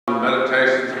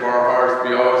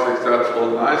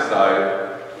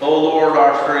O Lord,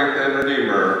 our strength and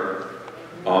Redeemer.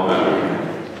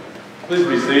 Amen. Please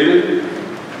be seated.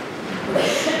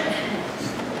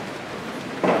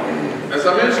 As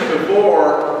I mentioned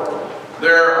before,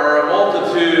 there are a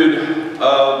multitude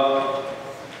of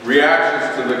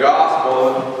reactions to the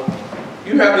gospel.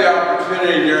 You have the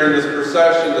opportunity during this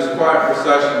procession, this quiet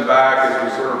procession back, as we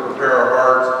sort of prepare our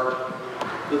hearts,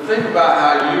 to think about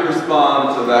how you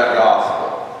respond to that gospel.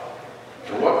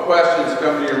 And what questions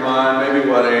come to your mind, maybe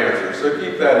what answers. So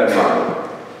keep that in mind.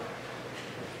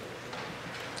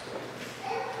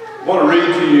 I want to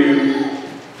read to you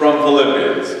from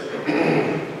Philippians.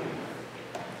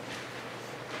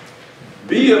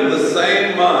 Be of the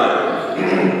same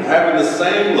mind, having the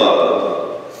same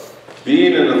love,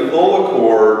 being in a full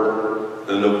accord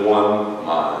and of one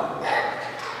mind.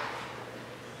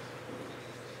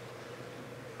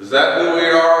 Is that who we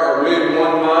are? Are we in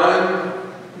one mind?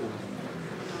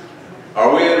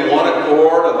 Are we in one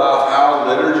accord about how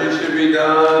liturgy should be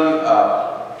done?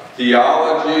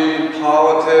 Theology,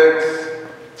 politics?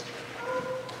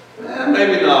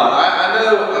 Maybe not. I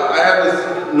know I have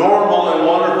this normal and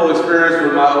wonderful experience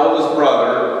with my oldest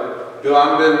brother, who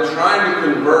I've been trying to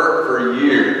convert for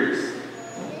years.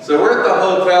 So we're at the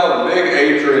hotel in the big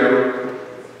atrium,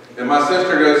 and my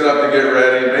sister goes up to get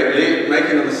ready,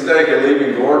 making the mistake of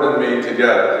leaving Gordon and me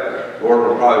together. Gordon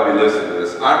will probably be listening to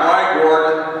this. I'm right,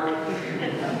 Gordon.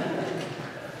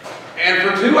 And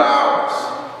for 2 hours,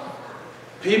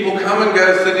 people come and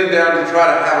go sitting down to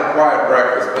try to have a quiet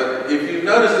breakfast. But if you've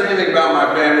noticed anything about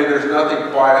my family, there's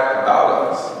nothing quiet about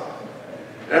us.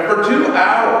 And for 2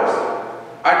 hours,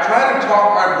 I try to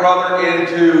talk my brother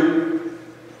into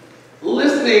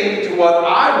listening to what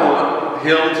I want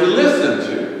him to listen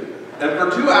to. And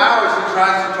for 2 hours, he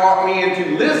tries to talk me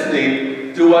into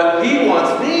listening to what he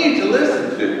wants me to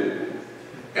listen to.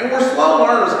 And we're slow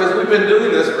learners because we've been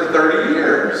doing this for 30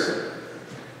 years.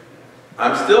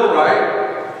 I'm still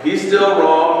right, he's still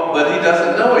wrong, but he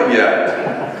doesn't know it yet.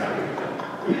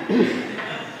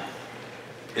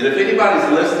 And if anybody's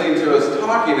listening to us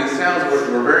talking, it sounds like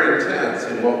we're very intense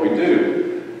in what we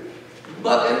do.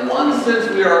 But in one sense,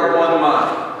 we are of one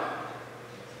mind.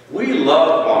 We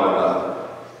love one another.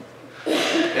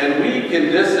 And we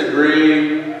can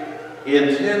disagree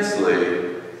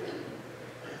intensely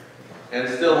and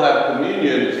still have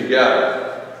communion together.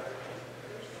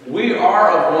 We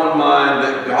are of one mind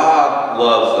that God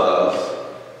loves us.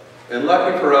 And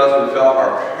lucky for us, we felt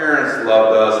our parents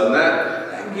loved us. And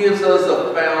that gives us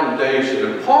a foundation.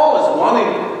 And Paul is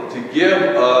wanting to give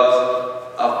us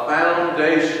a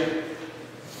foundation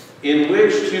in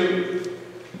which to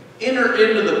enter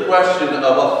into the question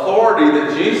of authority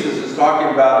that Jesus is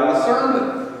talking about in the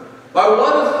sermon. By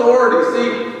what authority?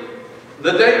 See,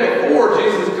 the day before,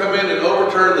 Jesus come in and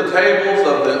overturned the tables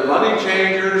of the money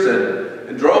changers and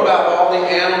drove out all the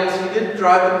animals. He didn't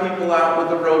drive the people out with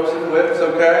the ropes and whips,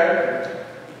 okay?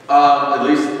 At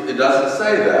least it doesn't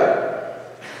say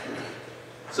that.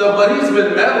 So, but he's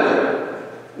been meddling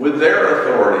with their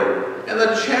authority. And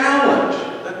the challenge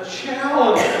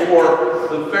for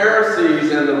the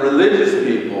Pharisees and the religious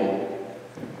people,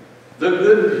 the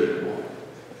good people,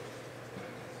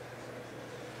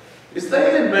 is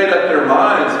they had made up their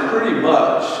minds pretty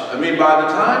much. I mean, by the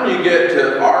time you get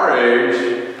to our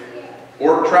age,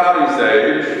 or Trouty's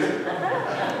age.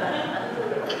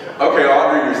 Okay,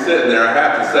 Audrey, you're sitting there, I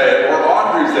have to say it. Or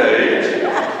Audrey's age.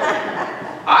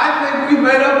 I think we've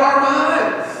made up our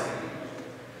minds.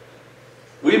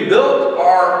 We built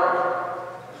our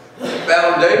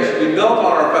foundation, we built on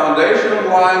our foundation of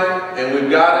life, and we've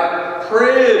got it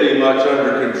pretty much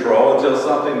under control until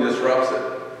something disrupts it.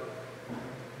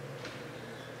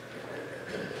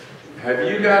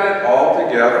 Have you got it all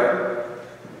together?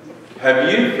 Have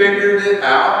you figured it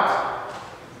out?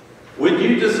 When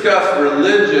you discuss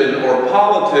religion or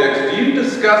politics, do you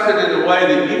discuss it in a way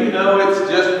that you know it's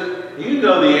just, you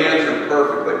know the answer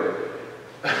perfectly?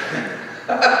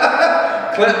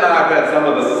 Clint and I have had some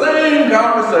of the same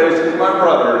conversations my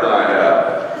brother and I have.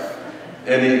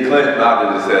 And Clint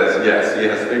nodded his head, yes, he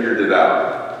has figured it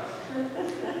out.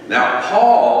 Now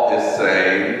Paul is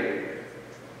saying,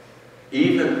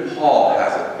 even Paul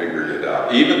hasn't figured it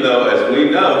out. Even though, as we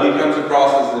know, he comes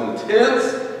across as intense,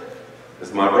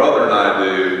 as my brother and I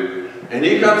do, and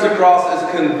he comes across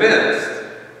as convinced,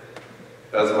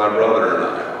 as my brother and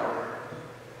I are.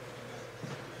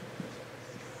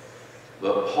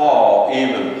 But Paul,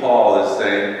 even Paul is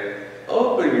saying,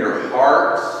 open your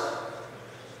hearts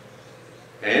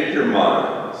and your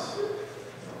minds.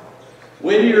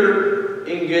 When you're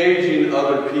engaging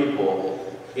other people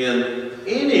in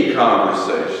any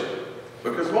conversation,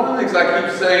 because one of the things I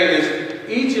keep saying is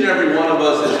each and every one of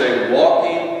us is a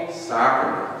walking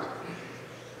sacrament,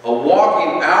 a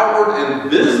walking outward and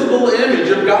visible image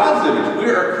of God's image. We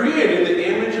are creating the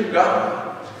image of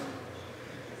God.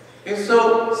 And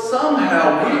so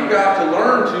somehow we've got to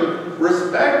learn to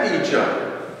respect each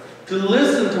other, to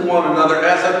listen to one another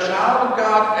as a child of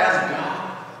God, as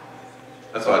God.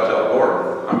 That's why I tell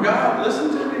Gordon, I'm God, listen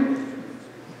to me.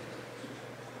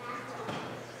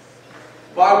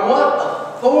 By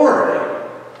what authority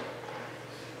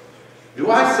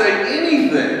do I say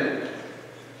anything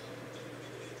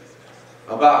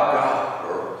about God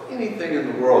or anything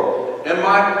in the world? And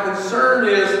my concern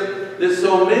is that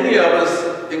so many of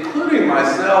us, including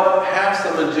myself, have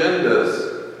some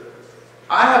agendas.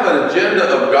 I have an agenda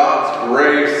of God's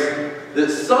grace that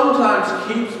sometimes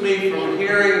keeps me from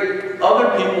hearing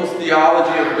other people's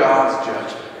theology of God's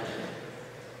judgment.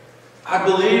 I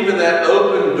believe in that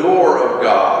open door of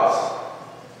God's.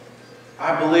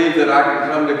 I believe that I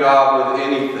can come to God with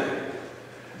anything,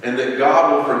 and that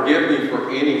God will forgive me for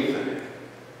anything.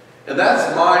 And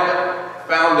that's my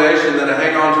foundation that I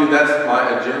hang on to. That's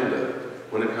my agenda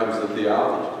when it comes to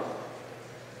theology.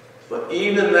 But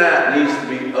even that needs to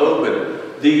be open.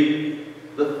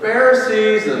 The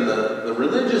Pharisees and the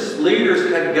religious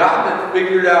leaders had gotten it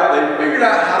figured out. They figured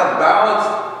out how to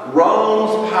balance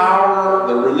Rome's power,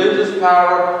 the religious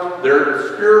power,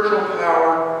 their spiritual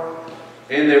power,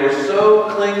 and they were so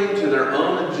clinging to their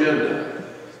own agenda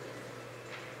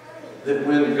that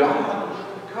when God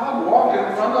walked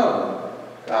in front of them,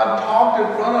 God talked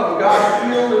in front of them,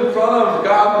 God healed in front of them,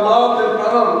 God loved in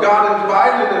front of them, God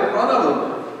invited in front of them.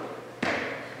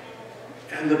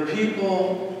 And the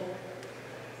people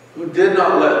who did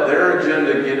not let their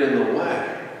agenda get in the way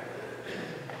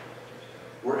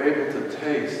were able to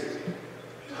taste,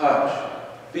 touch,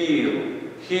 feel,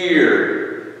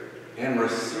 hear, and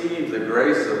receive the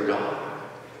grace of God.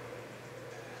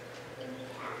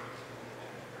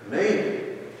 Maybe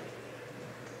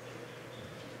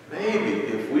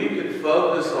if we could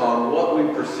focus on what we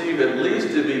perceive at least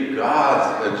to be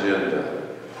God's agenda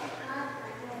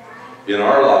in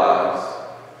our lives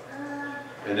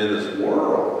and in this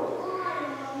world,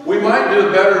 we might do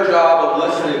a better job of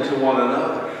listening to one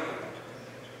another.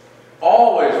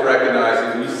 Always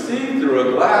recognizing we see through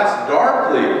a glass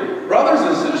darkly. Brothers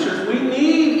and sisters, we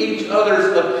need each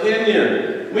other's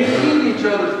opinion. We need each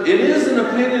other's. It is an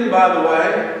opinion, by the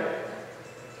way.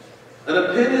 An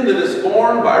opinion that is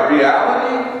formed by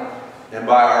reality and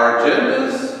by our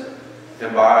agendas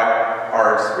and by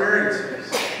our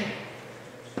experiences.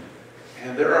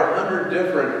 And there are 100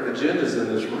 different agendas in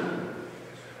this room.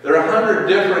 There are 100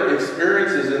 different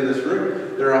experiences in this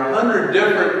room. There are 100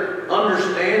 different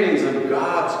understandings of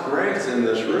God's grace in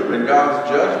this room and God's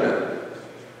judgment.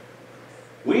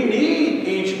 We need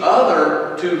each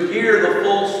other to hear the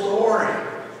full story.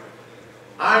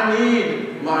 I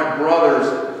need my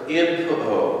brother's input.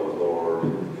 Oh, Lord.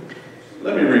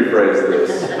 Let me rephrase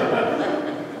this.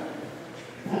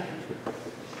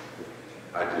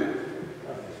 I do.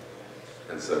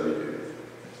 And so do you.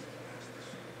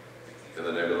 In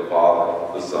the name of the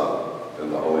Father, the Son,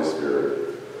 and the Holy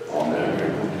Spirit. Amen.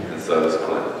 And so does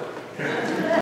Clint.